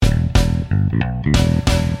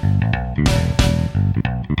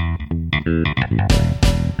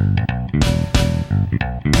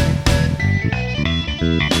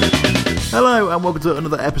and welcome to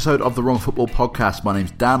another episode of the Wrong Football Podcast. My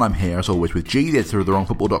name's Dan. I'm here as always with G, the editor of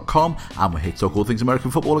TheWrongFootball.com, and we're here to talk all things American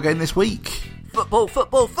football again this week. Football,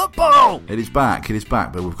 football, football! It is back,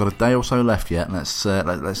 but we've got a day or so left yet, and let's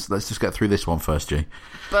just get through this one first, G.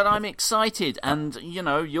 But I'm excited, and,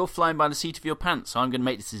 you're flying by the seat of your pants, so I'm going to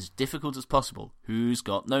make this as difficult as possible. Who's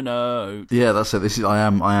got no notes? Yeah, that's it. This is, I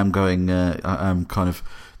am going,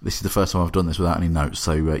 this is the first time I've done this without any notes,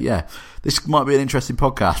 so this might be an interesting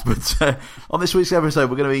podcast. But on this week's episode,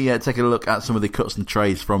 we're going to be taking a look at some of the cuts and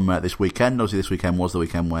trades from this weekend. Obviously, this weekend was the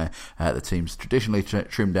weekend where the teams traditionally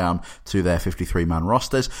trimmed down to their 53-man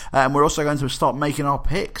rosters, and we're also going to start making our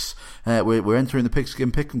picks. We're entering the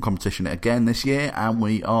Pigskin Pick'em competition again this year, and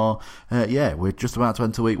we are, we're just about to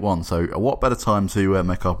enter week one. So, what better time to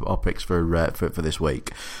make our picks for this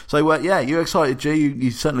week? So, you excited, G? You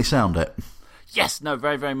certainly sound it. Yes, no,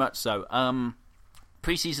 very, very much so.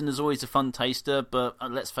 Pre-season is always a fun taster, but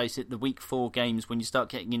let's face it, the week 4 games, when you start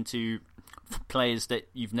getting into players that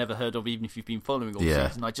you've never heard of, even if you've been following all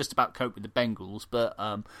season, I just about cope with the Bengals, but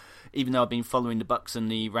even though I've been following the Bucks and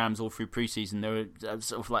the Rams all through pre-season, there were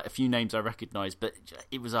sort of like a few names I recognised, but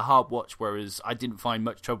it was a hard watch, whereas I didn't find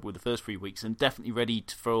much trouble with the first 3 weeks, and definitely ready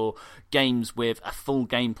for games with a full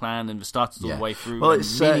game plan and the starters all the way through. Well,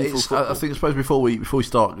 it's I think, I suppose before we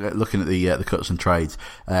start looking at the cuts and trades,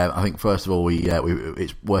 I think first of all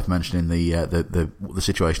it's worth mentioning the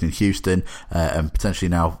situation in Houston and potentially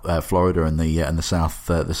now Florida and the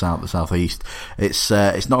southeast.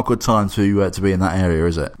 It's not a good time to be in that area,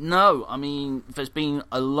 is it? No, I mean, there's been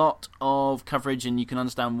a lot of coverage, and you can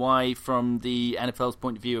understand why, from the NFL's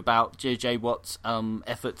point of view, about J.J. Watt's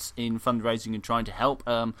efforts in fundraising and trying to help.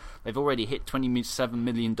 They've already hit $27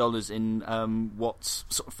 million in Watt's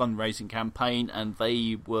sort of fundraising campaign, and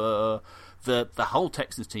they were the whole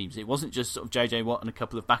Texans teams. It wasn't just sort of J.J. Watt and a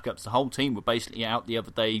couple of backups. The whole team were basically out the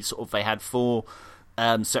other day. They had 4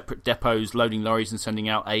 separate depots loading lorries and sending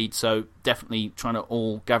out aid, so definitely trying to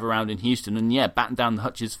all gather around in Houston and batten down the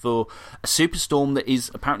hutches for a superstorm that is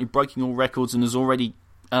apparently breaking all records and has already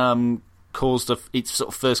caused its sort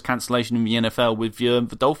of first cancellation in the NFL, with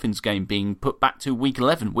the Dolphins game being put back to week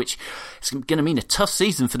 11, which is going to mean a tough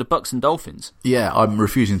season for the Bucks and Dolphins. Yeah, I'm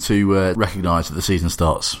refusing to recognise that the season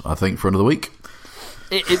starts, I think, for another week.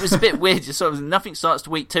 It was a bit weird. Sort of nothing starts to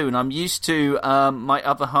week 2, and I'm used to my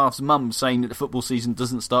other half's mum saying that the football season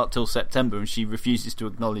doesn't start till September, and she refuses to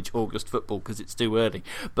acknowledge August football because it's too early.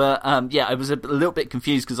 But I was a little bit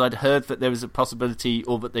confused because I'd heard that there was a possibility,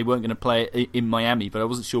 or that they weren't going to play it in Miami, but I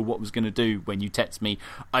wasn't sure what was going to do when you text me.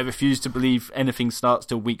 I refuse to believe anything starts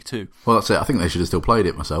till week 2. Well, that's it. I think they should have still played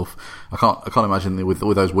it myself. I can't imagine with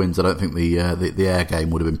those wins. I don't think the air game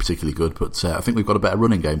would have been particularly good, but I think we've got a better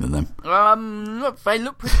running game than them. Look, they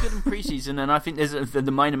look pretty good in pre-season, and I think there's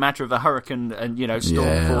the minor matter of a hurricane and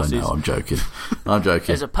storm forces. Yeah, I'm joking.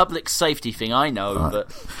 There's a public safety thing, I know, but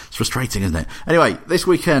it's frustrating, isn't it? Anyway, this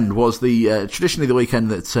weekend was traditionally the weekend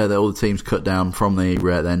that all the teams cut down from their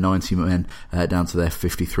 90 men down to their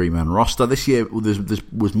 53-man roster. This year there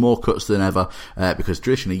was more cuts than ever because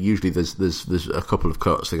traditionally, usually there's a couple of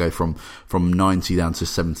cuts. They go from 90 down to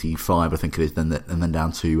 75, I think it is, and then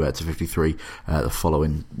down to 53 the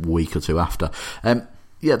following week or two after.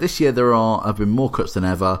 This year there have been more cuts than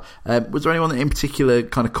ever. Was there anyone that in particular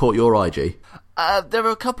kind of caught your eye, G? There were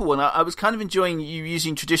a couple, and I was kind of enjoying you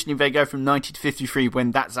using traditionally they go from 90 to 53 when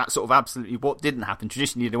that's sort of absolutely what didn't happen.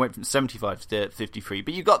 Traditionally they went from 75 to 53,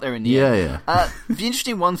 but you got there in the end. The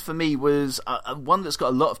interesting one for me was one that's got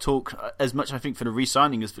a lot of talk, as much I think for the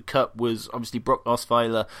re-signing as for cut, was obviously Brock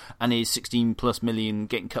Osweiler and his 16 plus million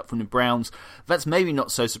getting cut from the Browns. That's maybe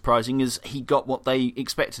not so surprising, as he got what they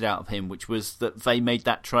expected out of him, which was that they made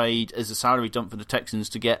that trade as a salary dump for the Texans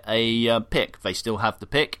to get a pick. They still have the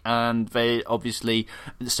pick, and they obviously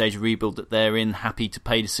at the stage of rebuild that they're in, happy to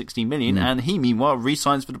pay the $16 million, and he meanwhile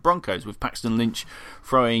re-signs for the Broncos, with Paxton Lynch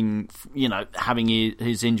having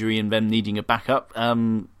his injury and them needing a backup.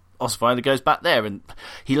 Osweiler goes back there, and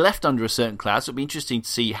he left under a certain cloud, so it'll be interesting to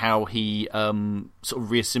see how he sort of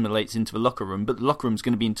reassimilates into the locker room. But the locker room's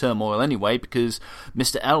going to be in turmoil anyway, because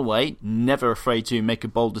Mr. Elway, never afraid to make a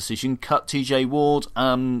bold decision, cut TJ Ward,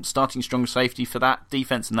 starting strong safety for that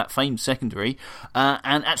defense and that famed secondary,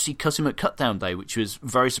 and actually cut him at cutdown day, which was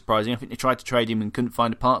very surprising. I think they tried to trade him and couldn't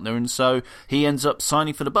find a partner, and so he ends up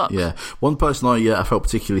signing for the Bucks. Yeah, one person I felt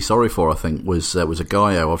particularly sorry for, I think, was a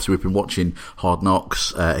guy. Obviously, we've been watching Hard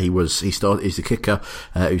Knocks. He's the kicker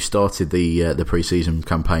who started the pre-season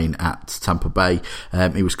campaign at Tampa Bay.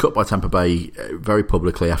 He was cut by Tampa Bay very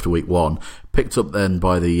publicly after week 1, picked up then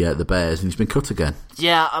by the Bears, and he's been cut again.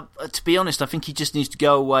 Yeah, to be honest, I think he just needs to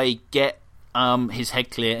go away, get his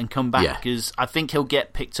head clear and come back, because I think he'll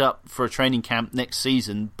get picked up for a training camp next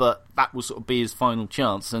season, but that will sort of be his final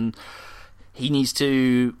chance, and he needs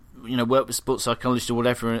to work with sports psychologist or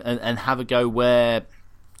whatever and have a go where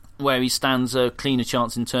he stands a cleaner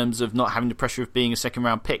chance in terms of not having the pressure of being a second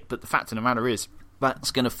round pick. But the fact of the matter is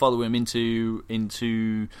that's going to follow him into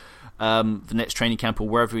the next training camp or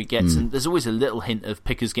wherever he gets. And there's always a little hint of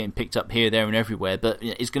pickers getting picked up here, there and everywhere, but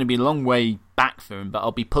it's going to be a long way back for him. But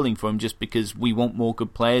I'll be pulling for him just because we want more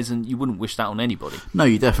good players, and you wouldn't wish that on anybody. No,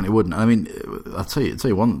 you definitely wouldn't. I mean, I'll tell you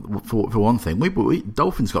for one thing, we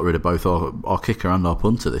Dolphins got rid of both our kicker and our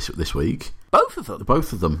punter this week. Both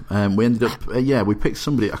of them. We ended up, we picked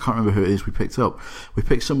somebody. I can't remember who it is. We picked up. We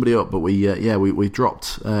picked somebody up, but we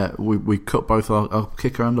dropped. We cut both our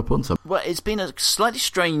kicker and our punter. Well, it's been a slightly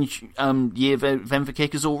strange year then for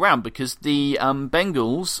kickers all round, because the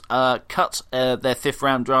Bengals cut their 5th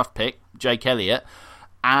round draft pick, Jake Elliott,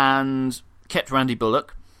 and kept Randy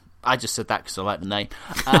Bullock. I just said that because I like the name.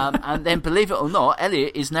 And then, believe it or not,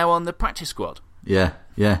 Elliott is now on the practice squad. Yeah.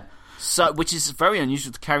 So, which is very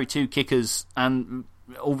unusual to carry 2 kickers, and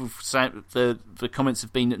all the comments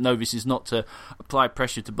have been that no, this is not to apply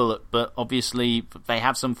pressure to Bullock, but obviously they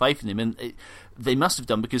have some faith in him, and they must have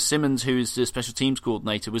done, because Simmons, who is the special teams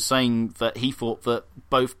coordinator, was saying that he thought that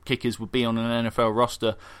both kickers would be on an NFL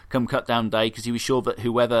roster come cut down day, because he was sure that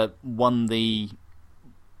whoever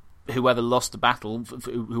lost the battle,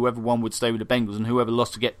 whoever won would stay with the Bengals, and whoever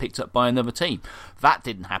lost would get picked up by another team. That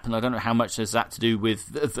didn't happen. I don't know how much there's that to do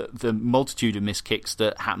with the multitude of missed kicks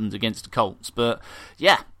that happened against the Colts, but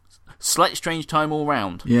yeah, slightly strange time all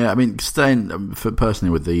round. Yeah, I mean, staying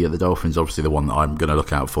personally with the Dolphins, obviously the one that I'm going to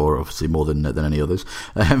look out for, obviously more than any others.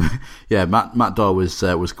 Matt Dyer was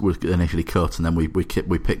initially cut, and then we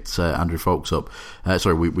picked Andrew Folks up.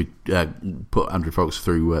 We put Andrew Folks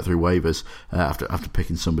through waivers after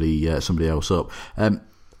picking somebody else up.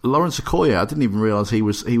 Lawrence Okoye, I didn't even realise he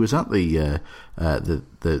was at the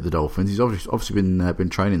Dolphins. He's obviously been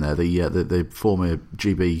training there. The former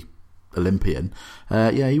GB Olympian,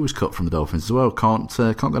 he was cut from the Dolphins as well. Can't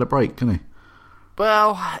get a break, can he?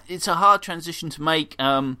 Well, it's a hard transition to make.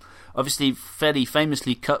 Obviously, fairly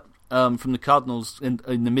famously cut from the Cardinals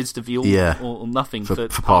in the midst of the all or nothing for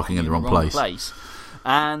parking in the wrong place.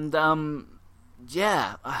 And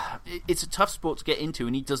it's a tough sport to get into,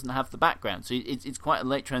 and he doesn't have the background, so it's quite a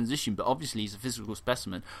late transition. But obviously, he's a physical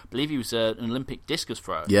specimen. I believe he was an Olympic discus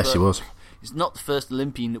thrower. Yes, he was. He's not the first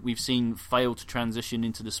Olympian that we've seen fail to transition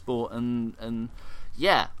into the sport, and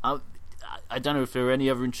I don't know if there are any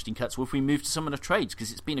other interesting cuts, or if we move to some of the trades,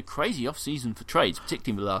 because it's been a crazy off-season for trades,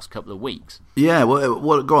 particularly in the last couple of weeks. Yeah,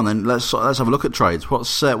 well, go on then. Let's have a look at trades. What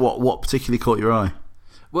particularly caught your eye?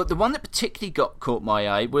 Well, the one that particularly caught my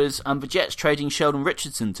eye was the Jets trading Sheldon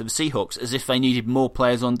Richardson to the Seahawks as if they needed more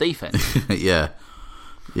players on defense. Yeah.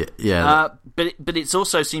 But it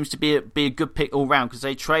also seems to be a good pick all round, because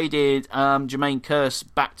they traded Jermaine Kearse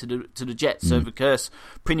back to the Jets, so the Kearse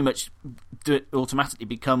pretty much automatically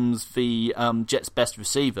becomes the Jets' best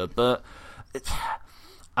receiver. But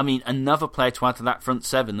another player to add to that front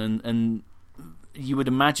seven, and you would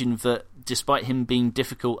imagine that despite him being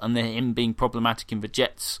difficult and him being problematic in the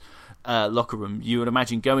Jets' locker room, you would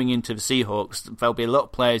imagine going into the Seahawks, there'll be a lot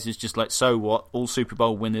of players who's just like, so what, all Super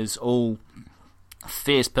Bowl winners, all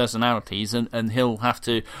fierce personalities, and he'll have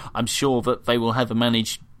to, I'm sure that they will have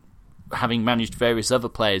having managed various other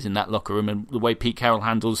players in that locker room, and the way Pete Carroll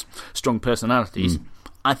handles strong personalities,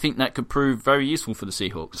 I think that could prove very useful for the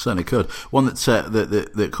Seahawks. Certainly could. One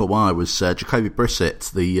that caught my eye was Jacoby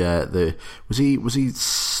Brissett. Was he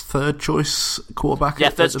third choice quarterback? Yeah,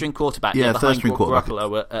 third string quarterback. Yeah, third string quarterback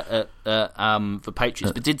at the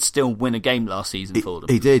Patriots, but did still win a game last season for them.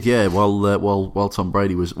 He did, yeah. While Tom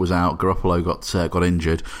Brady was out, Garoppolo got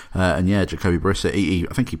injured, and Jacoby Brissett.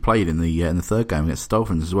 I think he played in the third game against the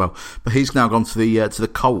Dolphins as well. But he's now gone to the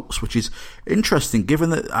Colts, which is interesting,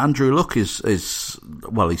 given that Andrew Luck is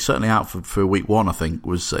he's certainly out for week one, I think,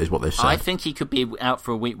 is what they've said. I think he could be out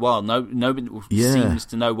for a week while. Nobody seems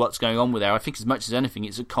to know what's going on with there. I think as much as anything,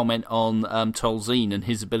 it's a comment on Tolzien and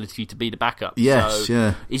his ability to be the backup. Yes,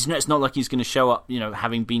 so it's not like he's going to show up,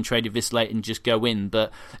 having been traded this late and just go in.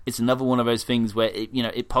 But it's another one of those things where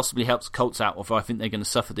it possibly helps Colts out, although I think they're going to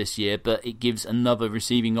suffer this year. But it gives another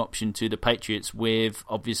receiving option to the Patriots, with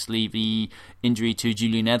obviously the injury to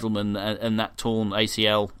Julian Edelman and that torn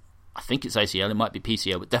ACL. I think it's ACL, it might be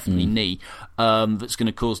PCL, but definitely knee, that's going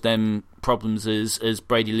to cause them problems as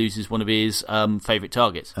Brady loses one of his favourite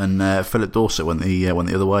targets. And Philip Dorsett went the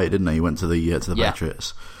other way, didn't he? He went to the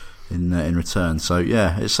Patriots in return. So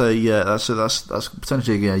it's that's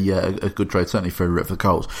potentially a good trade, certainly for the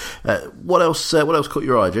Colts. What else caught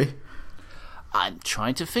your eye, G? I'm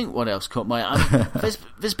trying to think what else caught my eye.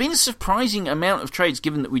 There's been a surprising amount of trades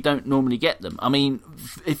given that we don't normally get them. I mean,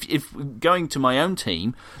 if going to my own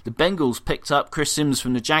team, the Bengals picked up Chris Sims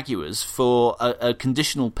from the Jaguars for a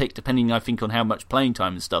conditional pick, depending, I think, on how much playing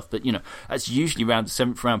time and stuff. But, that's usually around the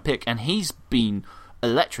 7th round pick, and he's been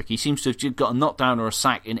electric. He seems to have got a knockdown or a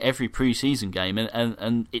sack in every preseason game,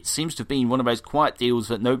 and it seems to have been one of those quiet deals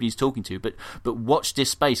that nobody's talking to. But watch this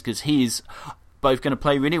space, because he is both going to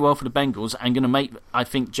play really well for the Bengals and going to make, I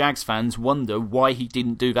think, Jags fans wonder why he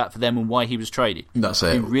didn't do that for them and why he was traded. That's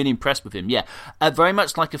it. I'm really impressed with him, yeah. Very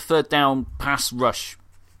much like a third down pass rush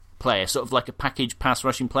player, sort of like a package pass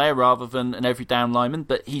rushing player rather than an every down lineman,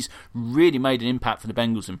 but he's really made an impact for the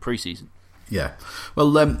Bengals in preseason. Yeah.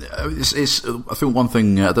 Well, it's I think one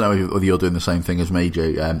thing, I don't know whether you're doing the same thing as me,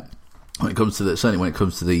 Joe, when it comes to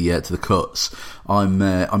the cuts,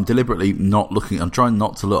 I'm deliberately not looking. I'm trying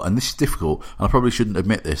not to look, and this is difficult. And I probably shouldn't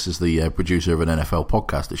admit this as the producer of an NFL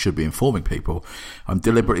podcast that should be informing people. I'm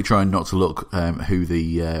deliberately trying not to look who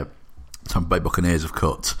the Tampa Bay Buccaneers have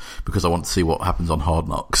cut, because I want to see what happens on Hard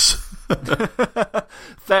Knocks.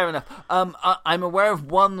 Fair enough. I'm aware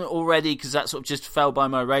of one already, because that sort of just fell by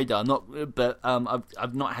my radar.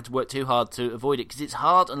 I've not had to work too hard to avoid it, because it's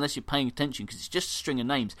hard unless you're paying attention, because it's just a string of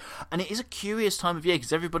names, and it is a curious time of year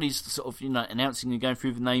because everybody's sort of announcing and going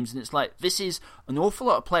through the names, and it's like this is an awful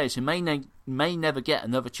lot of players who may never get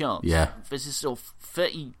another chance. Yeah, there's this sort of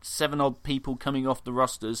 37 odd people coming off the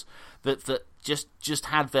rosters that just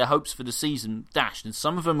had their hopes for the season dashed, and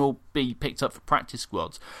some of them will be picked up for practice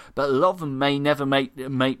squads, but a lot of them may never make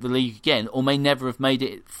the league again, or may never have made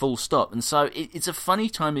it full stop. And so it's a funny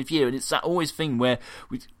time of year, and it's that always thing where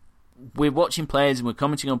we're watching players and we're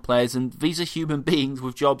commenting on players, and these are human beings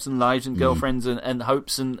with jobs and lives and girlfriends and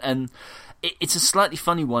hopes, and it's a slightly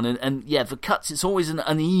funny one, and yeah, the cuts, it's always an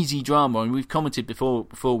uneasy drama, and we've commented before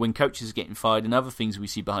when coaches are getting fired and other things we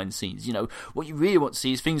see behind the scenes. What you really want to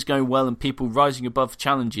see is things going well and people rising above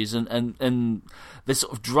challenges, and there's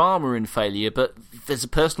sort of drama in failure, but there's a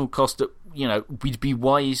personal cost that we'd be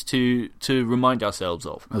wise to remind ourselves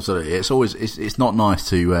of. Absolutely, it's not nice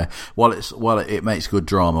to while it makes good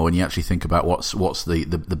drama when you actually think about what's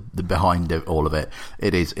the behind all of it.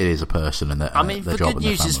 It is a person and their I mean, their the job good and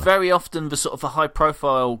their news is family. very often the sort of the high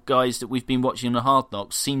profile guys that we've been watching on the Hard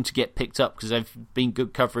Knocks seem to get picked up because they've been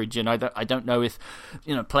good coverage, and I don't know if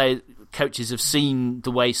coaches have seen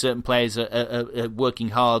the way certain players are working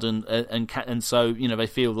hard, and so they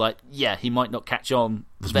feel like he might not catch on.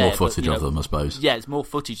 There's more footage of them, I suppose. Yeah, it's more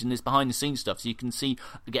footage, and there's behind the scenes stuff, so you can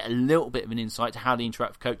get a little bit of an insight to how they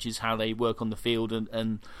interact with coaches, how they work on the field,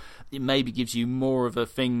 and it maybe gives you more of a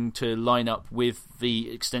thing to line up with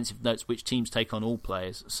the extensive notes which teams take on all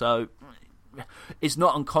players. So it's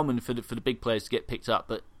not uncommon for the big players to get picked up,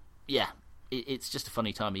 but yeah, it's just a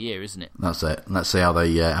funny time of year, isn't it? That's it. And let's see how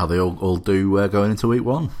they all do going into week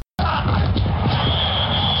one.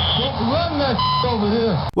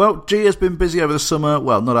 Well, G has been busy over the summer.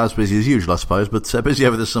 Well, not as busy as usual, I suppose, but busy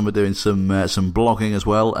over the summer doing some blogging as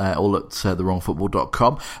well, all at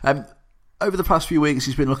thewrongfootball.com. Over the past few weeks,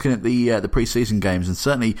 he's been looking at the pre-season games, and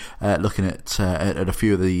certainly looking at a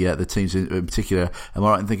few of the teams in particular. Am I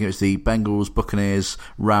right in thinking it was the Bengals, Buccaneers,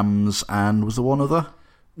 Rams, and was there one other?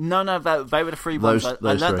 No, they were the three ones. I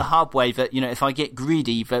learned three. The hard way that if I get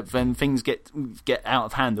greedy, then things get out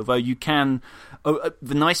of hand. Although you can,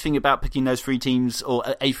 the nice thing about picking those three teams or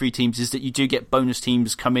A3 teams is that you do get bonus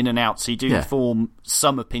teams come in and out, so you do form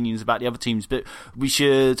some opinions about the other teams. But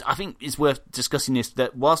I think it's worth discussing this,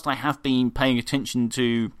 that whilst I have been paying attention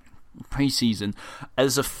to pre-season,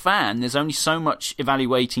 as a fan there's only so much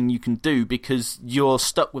evaluating you can do because you're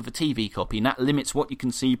stuck with a TV copy, and that limits what you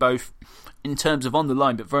can see both in terms of on the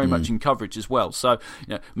line but very much in coverage as well. So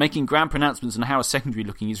making grand pronouncements on how a secondary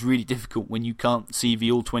looking is really difficult when you can't see the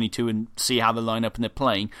all 22 and see how they line up and they're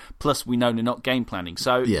playing, plus we know they're not game planning.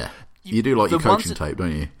 So you do like your coaching tape,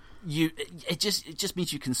 don't you? It just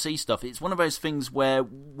means you can see stuff. It's one of those things where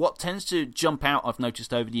what tends to jump out, I've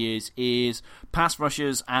noticed over the years, is pass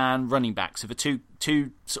rushers and running backs are the two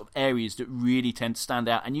sort of areas that really tend to stand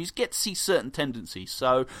out, and you get to see certain tendencies.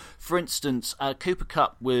 So, for instance, Cooper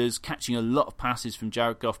Kupp was catching a lot of passes from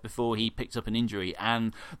Jared Goff before he picked up an injury,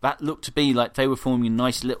 and that looked to be like they were forming a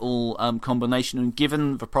nice little combination. And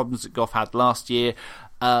given the problems that Goff had last year,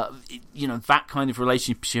 that kind of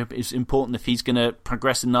relationship is important if he's going to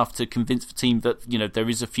progress enough to convince the team that there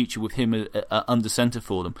is a future with him under centre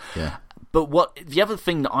for them. Yeah. But the other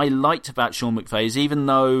thing that I liked about Sean McVay is, even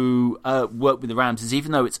though work with the Rams is,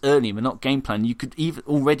 even though it's early and we're not game planning, you could even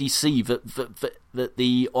already see that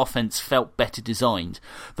the offense felt better designed,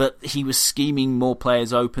 that he was scheming more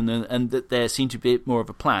players open, and that there seemed to be more of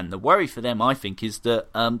a plan. The worry for them, I think, is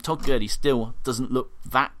that Todd Gurley still doesn't look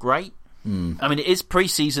that great. I mean, it is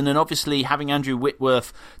pre-season, and obviously having Andrew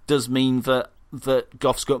Whitworth does mean that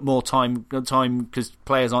Goff's got more time because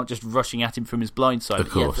players aren't just rushing at him from his blind side. Of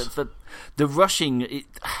course. Yeah, the rushing,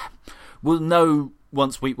 we'll know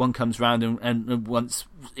once week 1 comes round and once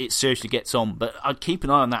it seriously gets on. But I'd keep an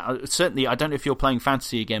eye on that. Certainly, I don't know if you're playing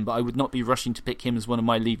fantasy again, but I would not be rushing to pick him as one of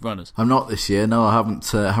my lead runners. I'm not this year. No, I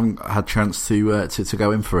haven't had chance to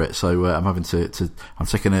go in for it. So I'm having I'm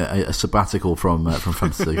taking a sabbatical from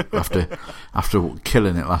fantasy after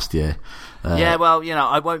killing it last year. Yeah, well,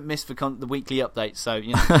 I won't miss the weekly updates, so,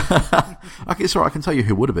 It's all right, I can tell you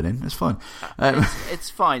who would have been in. It's fine. It's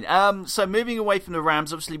fine. So moving away from the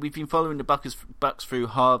Rams, obviously we've been following the Bucks through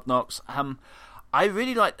Hard Knocks. I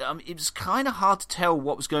really liked it was kind of hard to tell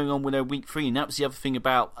what was going on with their week 3, and that was the other thing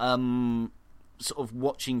about sort of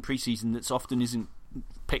watching preseason that's often isn't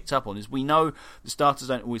picked up on, is we know the starters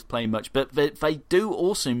don't always play much, but they do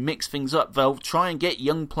also mix things up. They'll try and get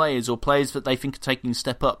young players or players that they think are taking a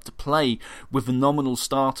step up to play with the nominal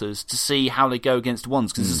starters to see how they go against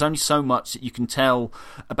ones, because there's only so much that you can tell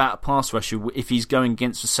about a pass rusher if he's going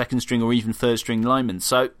against a second string or even third string lineman.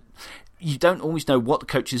 So you don't always know what the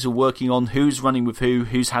coaches are working on, who's running with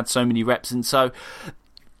who's had so many reps, and so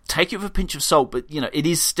take it with a pinch of salt, but it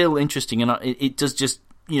is still interesting, and it does just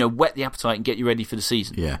whet the appetite and get you ready for the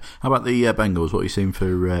season. Yeah. How about the Bengals? What are you seeing for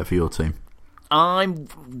your team? I'm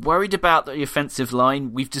worried about the offensive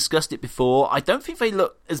line. We've discussed it before. I don't think they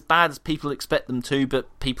look as bad as people expect them to,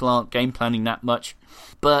 but people aren't game planning that much.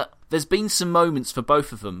 But there's been some moments for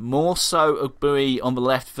both of them, more so Ogbui on the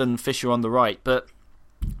left than Fisher on the right. But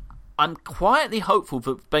I'm quietly hopeful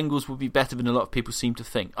that Bengals will be better than a lot of people seem to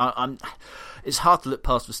think. It's hard to look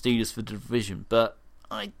past the Steelers for the division, but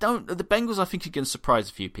the Bengals, I think, are going to surprise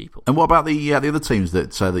a few people. And what about the other teams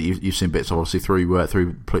that you've seen bits of, obviously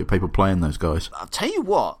through people playing those guys? I'll tell you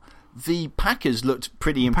what, the Packers looked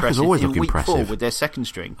pretty impressive in week 4 with their second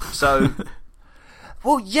string. So,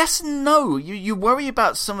 well, yes and no. You worry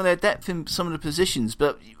about some of their depth in some of the positions,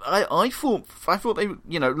 but I thought they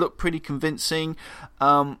looked pretty convincing.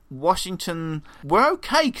 Washington were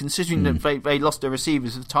okay considering that they lost their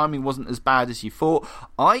receivers. The timing wasn't as bad as you thought.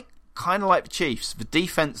 I kind of like the Chiefs. The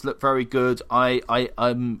defense looked very good. I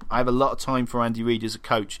have a lot of time for Andy Reid as a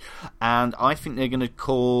coach, and I think they're going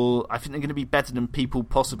to be better than people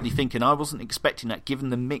possibly think. And I wasn't expecting that, given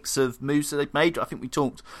the mix of moves that they've made. I think we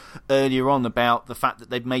talked earlier on about the fact that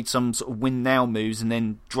they've made some sort of win now moves and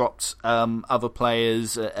then dropped other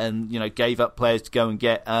players and gave up players to go and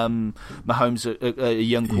get Mahomes, a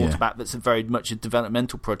young quarterback that's very much a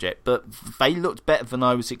developmental project. But they looked better than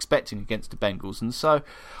I was expecting against the Bengals, and so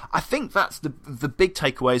I think that's the big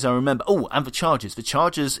takeaways I remember. Oh, and the Chargers. The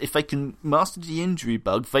Chargers, if they can master the injury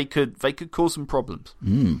bug, they could cause some problems.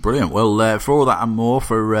 Brilliant. Well, for all that and more,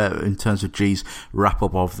 in terms of G's wrap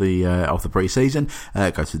up of the pre-season,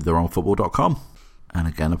 go to thewrongfootball.com. And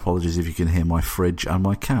again, apologies if you can hear my fridge and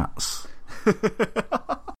my cats. The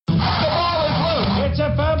ball is loose. It's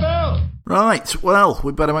a fumble. Right, well,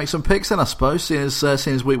 we better make some picks then, I suppose, seeing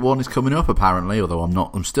as week 1 is coming up, apparently, although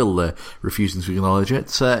I'm still refusing to acknowledge it.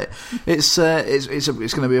 It's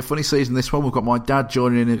going to be a funny season, this one. We've got my dad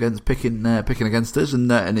joining in against picking against us, and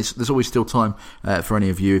there's always still time for any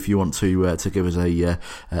of you, if you want to give us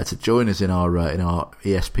to join us in our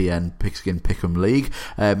ESPN Pigskin Pick'em League.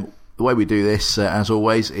 The way we do this, as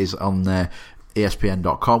always, is on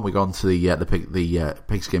ESPN.com. We go on to the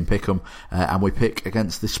Pigskin Pick'em and we pick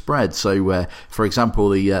against the spread. So, for example,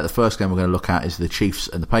 the first game we're going to look at is the Chiefs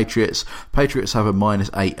and the Patriots. Patriots have a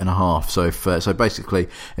 -8.5. So basically,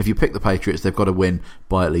 if you pick the Patriots, they've got to win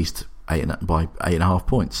by at least 8.5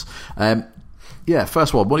 points.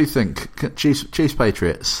 First one, what do you think? Chiefs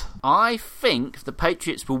Patriots. I think the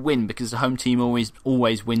Patriots will win because the home team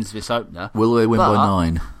always wins this opener. Will they win by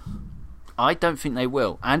 9? I don't think they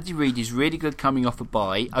will. Andy Reid is really good coming off a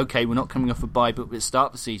bye. Okay, we're not coming off a bye, but at the start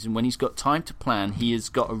of the season, when he's got time to plan, he has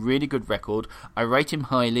got a really good record. I rate him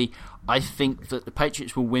highly. I think that the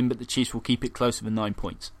Patriots will win, but the Chiefs will keep it closer than 9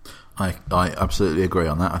 points. I absolutely agree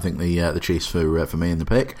on that. I think the Chiefs for me in the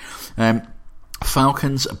pick.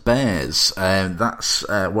 Falcons Bears. That's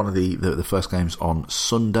one of the first games on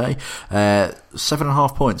Sunday.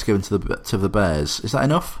 7.5 points given to the Bears. Is that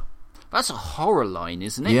enough? That's a horror line,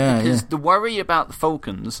 isn't it? Yeah, because the worry about the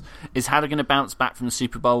Falcons is how they're going to bounce back from the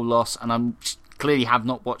Super Bowl loss, and I'm clearly have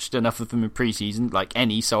not watched enough of them in preseason, like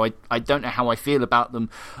any, so I don't know how I feel about them,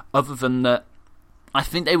 other than that I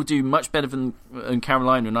think they will do much better than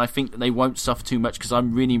Carolina, and I think that they won't suffer too much because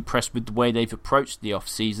I'm really impressed with the way they've approached the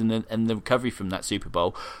off-season and the recovery from that Super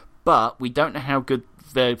Bowl. But we don't know how good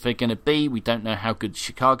they're going to be. We don't know how good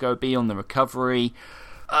Chicago will be on the recovery.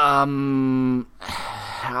 And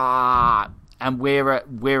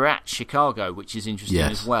we're at Chicago, which is interesting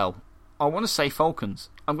as well. I want to say Falcons.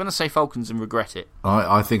 I'm going to say Falcons and regret it.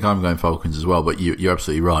 I think I'm going Falcons as well, but you're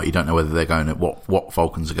absolutely right. You don't know whether they're going at what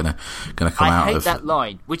Falcons are going to come out of. I hate that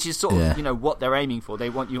line, which is sort of what they're aiming for.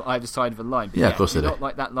 They want you either side of a line. But of course they do. Not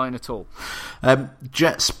like that line at all.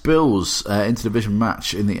 Jets Bills interdivision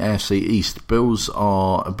match in the AFC East. Bills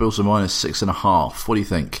are minus 6.5. What do you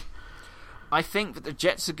think? I think that the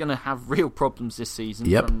Jets are going to have real problems this season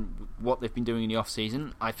from what they've been doing in the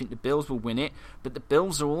off-season. I think the Bills will win it, but the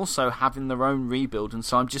Bills are also having their own rebuild, and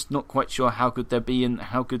so I'm just not quite sure how good they'll be and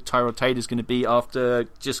how good Tyrod Taylor's going to be after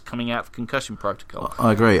just coming out of concussion protocol.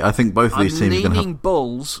 I agree. I think both of these teams are going to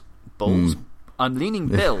have... I'm leaning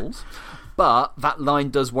Bills, but that line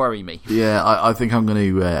does worry me. Yeah, I think I'm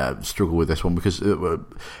going to struggle with this one because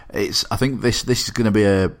I think this is going to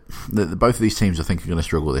be both of these teams I think are going to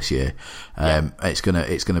struggle this year. It's going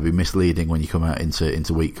to be misleading when you come out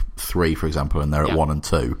into week 3, for example, and they're at 1 and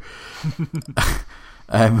 2.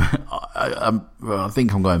 I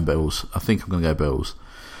think I'm going Bills. I think I'm going to go Bills.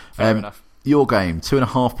 Fair enough. Your game,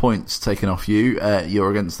 2.5 points taken off you. You're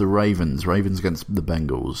against the Ravens. Ravens against the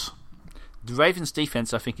Bengals. The Ravens'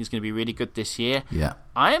 defense, I think, is going to be really good this year. Yeah.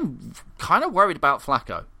 I am kind of worried about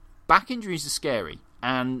Flacco. Back injuries are scary,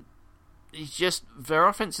 and their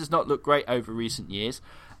offense has not looked great over recent years,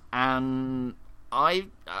 and I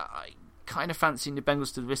kind of fancy the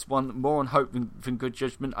Bengals to this one more on hope than good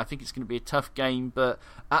judgment. I think it's going to be a tough game, but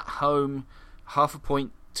at home, 0.5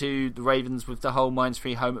 point to the Ravens with the whole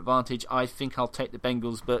 -3 home advantage. I think I'll take the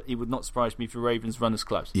Bengals, but it would not surprise me if the Ravens run as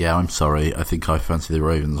close. Yeah, I'm sorry. I think I fancy the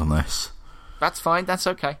Ravens on this. That's fine. That's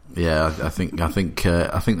okay. Yeah, I think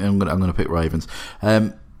I'm going to pick Ravens.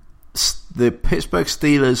 The Pittsburgh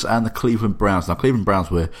Steelers and the Cleveland Browns. Now, Cleveland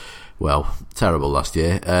Browns were terrible last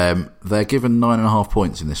year. They're given 9.5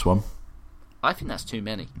 points in this one. I think that's too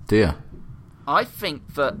many. Do you? I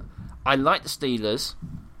think that I like the Steelers,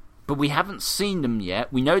 but we haven't seen them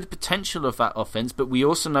yet. We know the potential of that offense, but we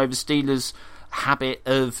also know the Steelers' habit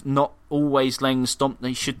of not always laying the stomp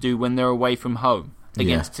they should do when they're away from home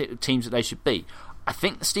against teams that they should beat. I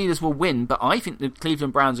think the Steelers will win, but I think the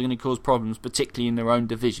Cleveland Browns are going to cause problems, particularly in their own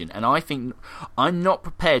division. And I think I'm not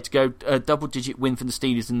prepared to go a double-digit win for the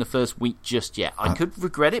Steelers in the first week just yet. I could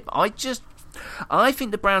regret it, but I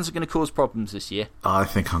think the Browns are going to cause problems this year. I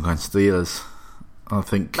think I'm going Steelers. I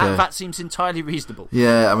think that seems entirely reasonable.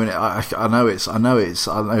 Yeah, I mean, I know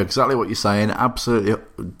exactly what you're saying. Absolutely,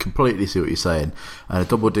 completely see what you're saying. And a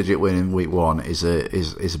double-digit win in week 1 is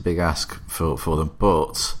a big ask for them,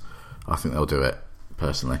 but I think they'll do it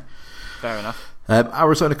personally. Fair enough.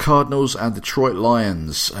 Arizona Cardinals and Detroit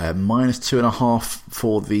Lions, -2.5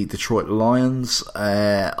 for the Detroit Lions.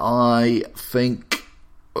 I think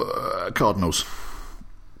Cardinals.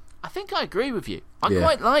 I think I agree with you.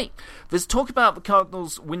 Quite like. There's talk about the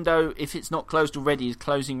Cardinals' window, if it's not closed already, is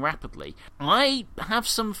closing rapidly. I have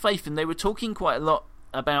some faith, and they were talking quite a lot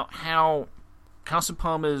about how Carson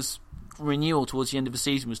Palmer's renewal towards the end of the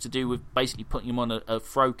season was to do with basically putting him on a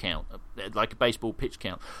throw count, like a baseball pitch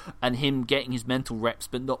count, and him getting his mental reps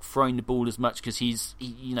but not throwing the ball as much because he's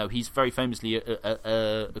very famously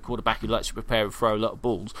a quarterback who likes to prepare and throw a lot of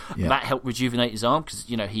balls. Yeah. That helped rejuvenate his arm because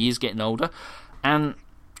he is getting older, and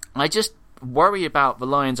I just worry about the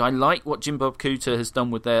Lions. I like what Jim Bob Cooter has done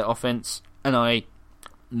with their offense, and I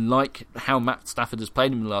like how Matt Stafford has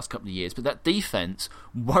played him in the last couple of years, but that defense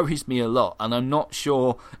worries me a lot, and I'm not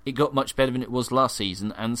sure it got much better than it was last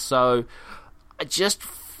season, and so I just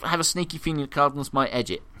have a sneaky feeling the Cardinals might edge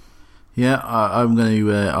it. Yeah, I'm going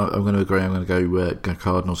to agree. I'm going to go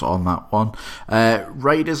Cardinals on that one.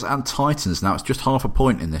 Raiders and Titans. Now it's just 0.5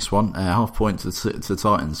 point in this one. 0.5 point to the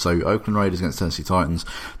Titans. So Oakland Raiders against Tennessee Titans.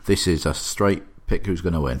 This is a straight pick. Who's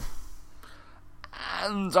going to win?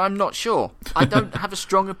 And I'm not sure. I don't have a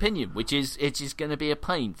strong opinion, which is going to be a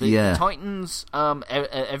pain. The Titans,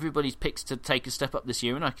 everybody's picks to take a step up this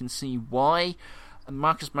year, and I can see why.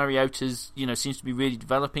 Marcus Mariota's, seems to be really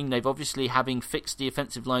developing. They've obviously, having fixed the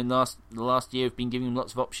offensive line the last year, have been giving them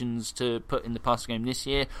lots of options to put in the pass game this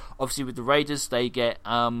year. Obviously, with the Raiders, they get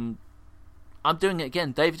I'm doing it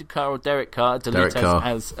again. David Carr or Derek Carr, delete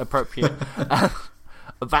as appropriate.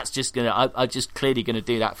 that's just I'm just clearly gonna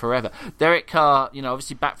do that forever. Derek Carr,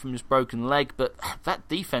 obviously back from his broken leg, but that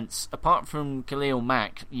defense, apart from Khalil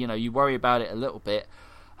Mack, you worry about it a little bit.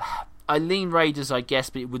 I lean Raiders, I guess,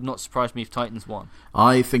 but it would not surprise me if Titans won.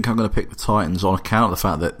 I think I'm going to pick the Titans on account of the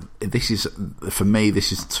fact that this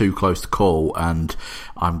is too close to call, and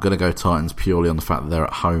I'm going to go Titans purely on the fact that they're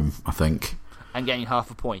at home, I think. And getting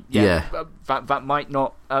half a point. Yeah. That might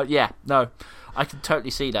not... no. I can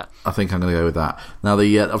totally see that. I think I'm going to go with that. Now,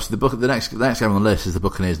 obviously the next game on the list is the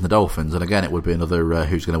Buccaneers and the Dolphins, and again, it would be another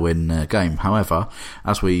who's going to win game. However,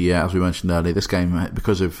 as we mentioned earlier, this game,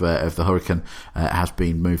 because of the hurricane, has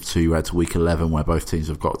been moved to week 11, where both teams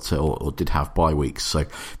have got or did have bye weeks. So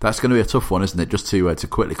that's going to be a tough one, isn't it? Just to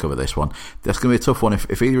quickly cover this one, that's going to be a tough one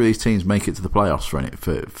if either of these teams make it to the playoffs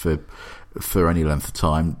for any length of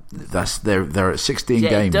time. They're at 16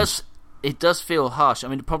 games. It does feel harsh. I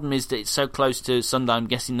mean, the problem is that it's so close to Sunday, I'm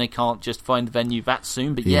guessing they can't just find the venue that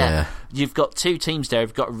soon. But you've got two teams there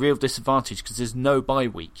who've got a real disadvantage because there's no bye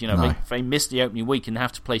week. They miss the opening week and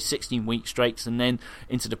have to play 16-week straights and then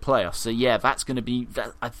into the playoffs. So, that's going to be...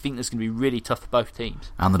 I think that's going to be really tough for both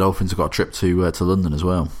teams. And the Dolphins have got a trip to London as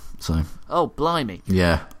well. So. Oh, blimey.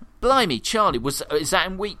 Yeah. Blimey, Charlie, is that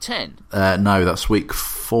in week 10? No, that's week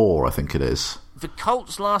 4, I think it is. The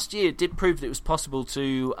Colts last year did prove that it was possible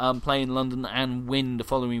to play in London and win the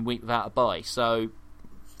following week without a bye. So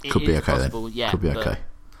could be okay possible, then. Yeah, could be okay.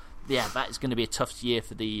 Yeah, that is going to be a tough year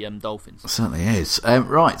for the Dolphins. It certainly is.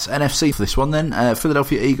 Right, NFC for this one then.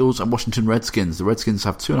 Philadelphia Eagles and Washington Redskins. The Redskins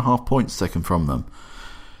have 2.5 points taken from them.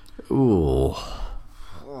 Ooh.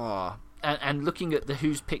 And looking at the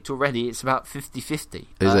who's picked already, it's about 50-50.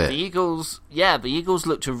 Is it? The Eagles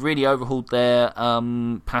look to have really overhauled their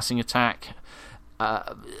passing attack.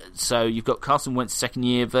 So you've got Carson Wentz's second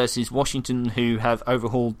year versus Washington, who have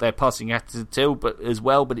overhauled their passing attitude as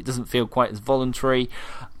well, but it doesn't feel quite as voluntary.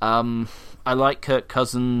 I like Kirk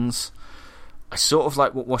Cousins. I sort of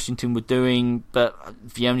like what Washington were doing, but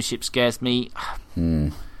the ownership scares me.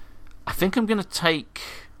 I think I'm going to take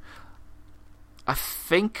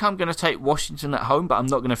Washington at home, but I'm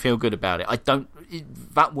not going to feel good about it. I don't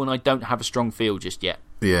have a strong feel just yet.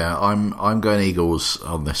 Yeah, I'm going Eagles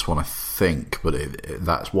on this one, I think, but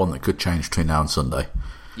that's one that could change between now and Sunday.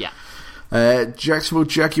 Yeah. Jacksonville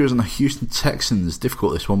Jaguars and the Houston Texans.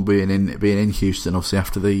 Difficult, this one, being in Houston, obviously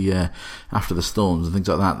after the storms and things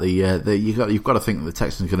like that. You've got to think that the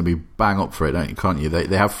Texans are going to be bang up for it, can't you?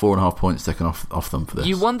 They have 4.5 points taken off them for this.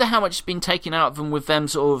 You wonder how much has been taken out of them with them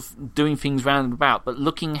sort of doing things round and about. But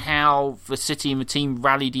looking how the city and the team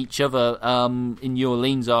rallied each other in New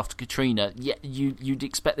Orleans after Katrina, you'd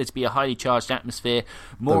expect there to be a highly charged atmosphere.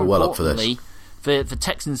 More well importantly, the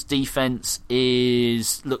Texans' defense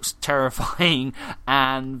looks terrifying,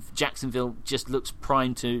 and Jacksonville just looks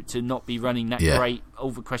primed to not be running that great. All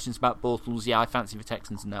the questions about Bortles, I fancy the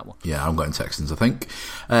Texans in that one. Yeah, I'm going Texans, I think.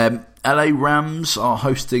 LA Rams are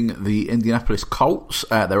hosting the Indianapolis Colts.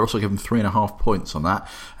 They're also given 3.5 points on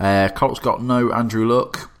that. Colts got no Andrew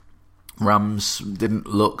Luck. Rams didn't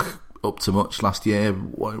look up to much last year.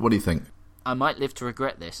 What do you think? I might live to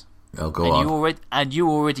regret this. Oh, go on. You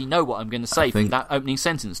already know what I'm going to say from that opening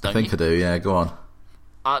sentence, don't you? I think I do, yeah, go on.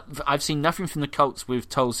 I've seen nothing from the Colts with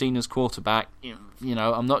Tolzina's quarterback.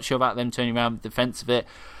 I'm not sure about them turning around the defense of it.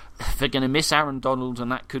 They're going to miss Aaron Donald, and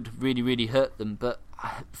that could really, really hurt them. But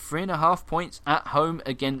 3.5 points at home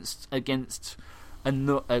against a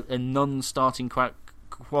non-starting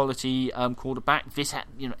quality quarterback.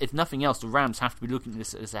 If nothing else, the Rams have to be looking at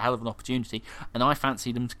this as a hell of an opportunity, and I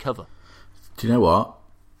fancy them to cover. Do you know what?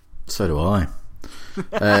 So do I.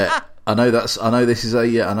 I know that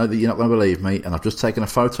you're not going to believe me, and I've just taken a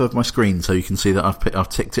photo of my screen so you can see that I've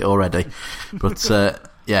ticked it already. But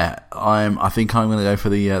I think I'm going to go for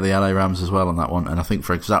the LA Rams as well on that one, and I think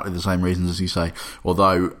for exactly the same reasons as you say.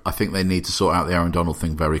 Although I think they need to sort out the Aaron Donald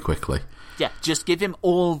thing very quickly. Yeah, just give him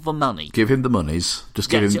all the money. Give him the monies. Just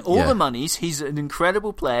give him all the monies. He's an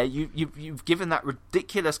incredible player. You've given that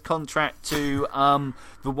ridiculous contract to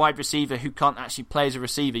the wide receiver who can't actually play as a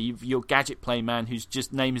receiver. Your gadget play man whose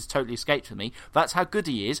just name has totally escaped me. That's how good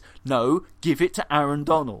he is. No, give it to Aaron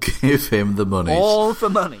Donald. Give him the monies. All the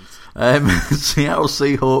monies. Seattle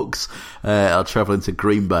Seahawks are travelling to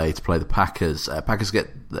Green Bay to play the Packers. Packers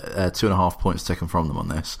get 2.5 points taken from them on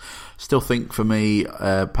this. Still think for me,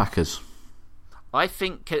 Packers. I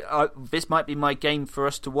think this might be my game for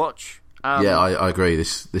us to watch. I agree.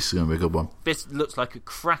 This is going to be a good one. This looks like a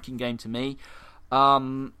cracking game to me.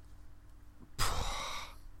 I'm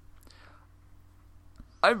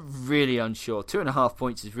really unsure. 2.5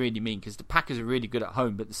 points is really mean because the Packers are really good at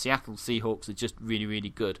home, but the Seattle Seahawks are just really, really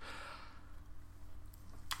good.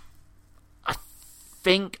 I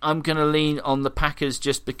think I'm going to lean on the Packers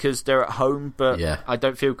just because they're at home, but I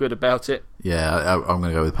don't feel good about it. Yeah, I'm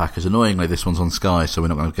going to go with the Packers. Annoyingly, this one's on Sky, so we're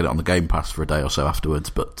not going to get it on the Game Pass for a day or so afterwards.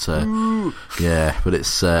 But but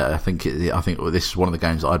it's. I think this is one of the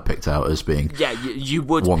games that I'd picked out as being. Yeah, you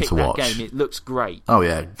would one pick to that watch. game. It looks great. Oh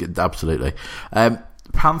yeah, absolutely.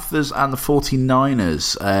 Panthers and the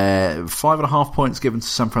 49ers. 5.5 points given to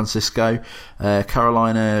San Francisco.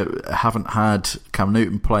 Carolina haven't had Cam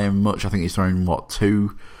Newton playing much. I think he's thrown,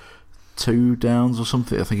 two downs or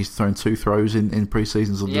something. I think he's thrown 2 throws in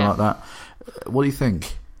pre-season, something like that. What do you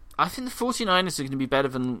think? I think the 49ers are going to be better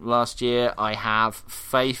than last year. I have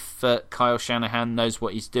faith that Kyle Shanahan knows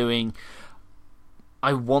what he's doing.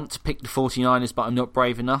 I want to pick the 49ers, but I'm not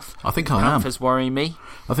brave enough. I think I am. Panthers worry me.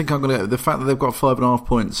 I think I'm going to... The fact that they've got 5.5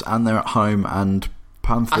 points and they're at home, and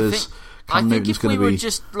Panthers... I think if we were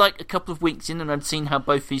just like a couple of weeks in and I'd seen how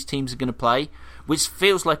both these teams are going to play, which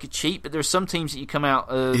feels like a cheat, but there are some teams that you come out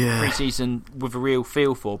of pre-season with a real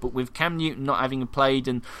feel for. But with Cam Newton not having played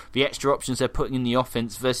and the extra options they're putting in the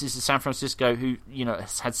offense versus the San Francisco, who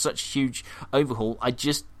has had such a huge overhaul, I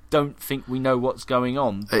just don't think we know what's going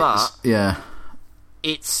on. But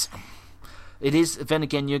it is. Then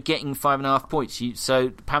again, you're getting 5.5 points, so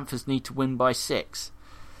the Panthers need to win by 6.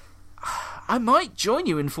 I might join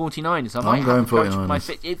you in 49ers. I'm going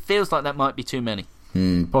 49ers. It feels like that might be too many.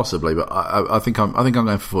 Possibly, but I think I'm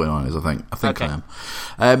going for 49ers. I think I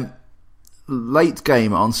am. Late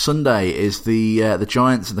game on Sunday is the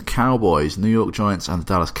Giants and the Cowboys. New York Giants and the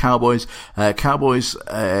Dallas Cowboys. Cowboys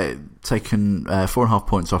taken 4.5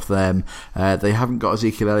 points off them. They haven't got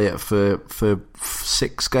Ezekiel Elliott for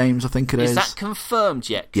 6 games, I think it is. Is that confirmed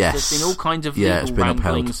yet? Yes. There's been all kinds of legal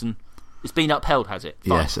ramblings and it's been upheld, has it?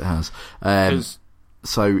 Fine. Yes, it has.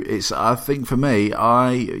 So it's. I think for me,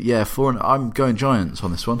 I'm going Giants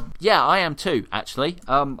on this one. Yeah, I am too. Actually,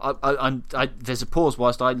 there's a pause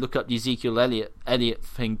whilst I look up the Ezekiel Elliott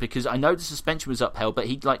thing because I know the suspension was upheld, but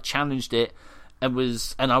he challenged it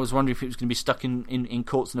and I was wondering if it was going to be stuck in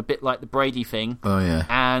courts and a bit like the Brady thing. Oh yeah,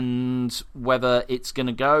 and whether it's going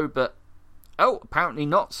to go, but apparently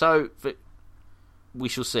not. So we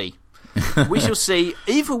shall see. We shall see.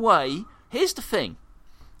 Either way, here's the thing.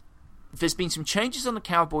 There's been some changes on the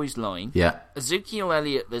Cowboys line. Yeah. Ezekiel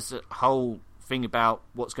Elliott, there's a whole thing about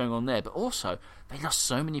what's going on there, but also they lost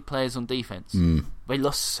so many players on defense. They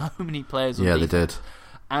lost so many players on defense. Yeah, they did.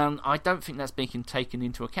 And I don't think that's being taken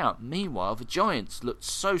into account. Meanwhile, the Giants looked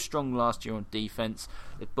so strong last year on defense.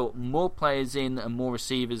 They've brought more players in and more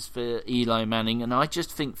receivers for Eli Manning, and I just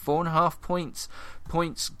think 4.5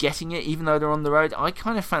 points getting it, even though they're on the road. I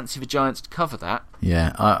kind of fancy the Giants to cover that.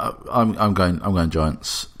 Yeah, I'm going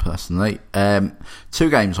Giants personally. 2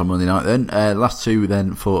 games on Monday night then. Last 2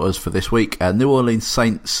 then for us for this week. New Orleans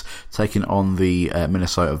Saints taking on the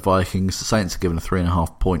Minnesota Vikings. The Saints are given a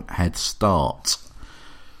 3.5 point head start.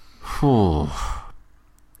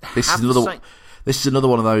 This is another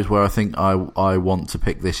one of those where I think I want to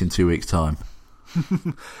pick this in 2 weeks' time.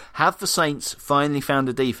 Have the Saints finally found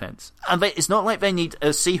a defense? And it's not like they need a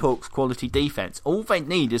Seahawks quality defense. All they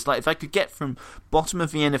need is if they could get from bottom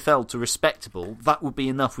of the NFL to respectable, that would be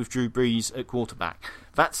enough with Drew Brees at quarterback.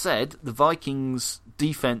 That said, the Vikings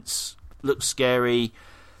defense looks scary.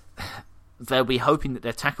 They'll be hoping that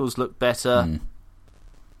their tackles look better.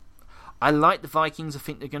 I like the Vikings. I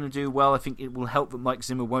think they're going to do well. I think it will help that Mike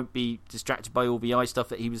Zimmer won't be distracted by all the eye stuff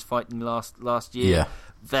that he was fighting last year. Yeah.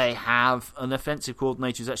 They have an offensive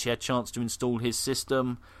coordinator who's actually had a chance to install his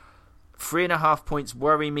system. 3.5 points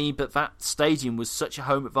worry me, but that stadium was such a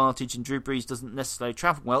home advantage, and Drew Brees doesn't necessarily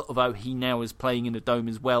travel well, although he now is playing in a dome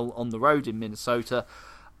as well on the road in Minnesota.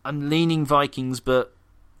 I'm leaning Vikings, but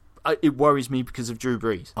it worries me because of Drew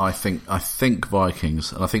Brees. I think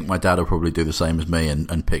Vikings, and I think my dad will probably do the same as me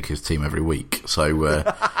and pick his team every week. So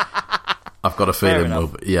I've got a feeling he'll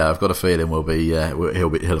have gone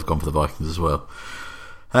for the Vikings as well.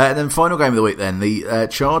 And then final game of the week then, the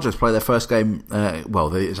Chargers play their first game, I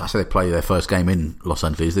say they play their first game in Los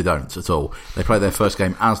Angeles, they don't at all. They play their first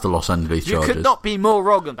game as the Los Angeles Chargers. You could not be more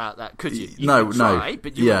wrong about that, could you? You could try,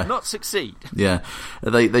 but you will not succeed. Yeah,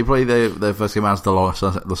 they play their first game as the Los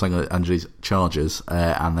Angeles Chargers,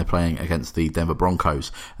 and they're playing against the Denver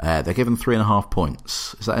Broncos. They're given 3.5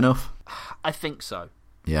 points. Is that enough? I think so.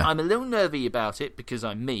 Yeah. I'm a little nervy about it because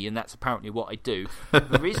I'm me, and that's apparently what I do.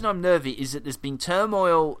 The reason I'm nervy is that there's been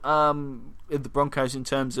turmoil in the Broncos in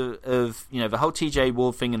terms of the whole TJ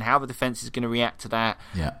Ward thing and how the defense is going to react to that.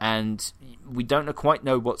 Yeah. And we don't quite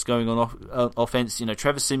know what's going on offense.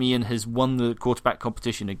 Trevor Siemian has won the quarterback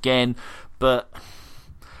competition again, but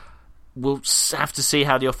we'll have to see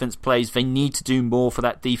how the offense plays. They need to do more for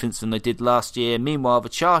that defense than they did last year. Meanwhile, the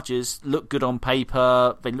Chargers look good on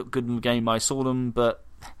paper. They look good in the game I saw them, but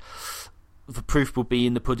the proof will be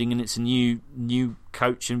in the pudding, and it's a new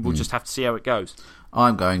coach, and we'll just have to see how it goes.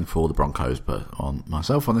 I'm going for the Broncos, but on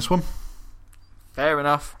myself on this one. Fair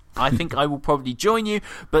enough. I think I will probably join you,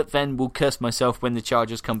 but then will curse myself when the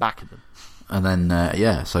Chargers come back at them. And then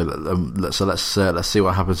so let's see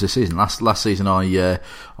what happens this season. Last season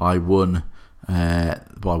I won by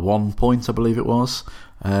 1 point, I believe it was.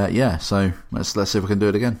 So let's see if we can do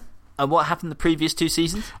it again. And what happened the previous 2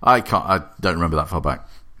 seasons? I don't remember that far back.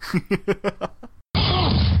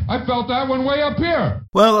 I felt that one way up here.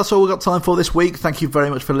 Well, that's all we've got time for this week. Thank you very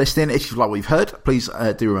much for listening. If you've liked what you've heard, please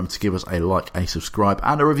do remember to give us a like, a subscribe,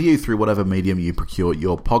 and a review through whatever medium you procure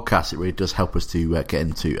your podcast. It really does help us to get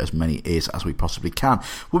into as many ears as we possibly can.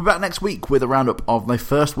 We'll be back next week with a roundup of the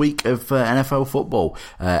first week of NFL football,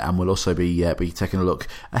 and we'll also be taking a look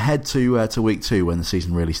ahead to week 2 when the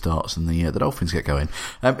season really starts and the Dolphins get going.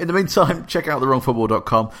 In the meantime, check out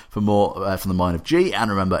thewrongfootball.com for more from the mind of G.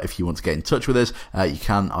 And remember, if you want to get in touch with us, you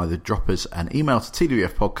can either drop us an email to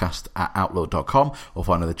twfpodcast@outlook.com or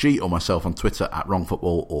find either G or myself on Twitter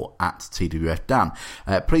 @wrongfootball or @twfdan.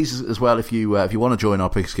 Please, as well, if you want to join our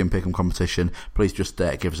Pigskin Pick'em competition, please just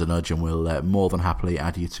give us a nudge and we'll more than happily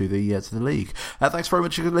add you to the league. Thanks very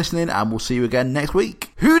much for listening, and we'll see you again next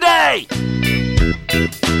week. Hooday!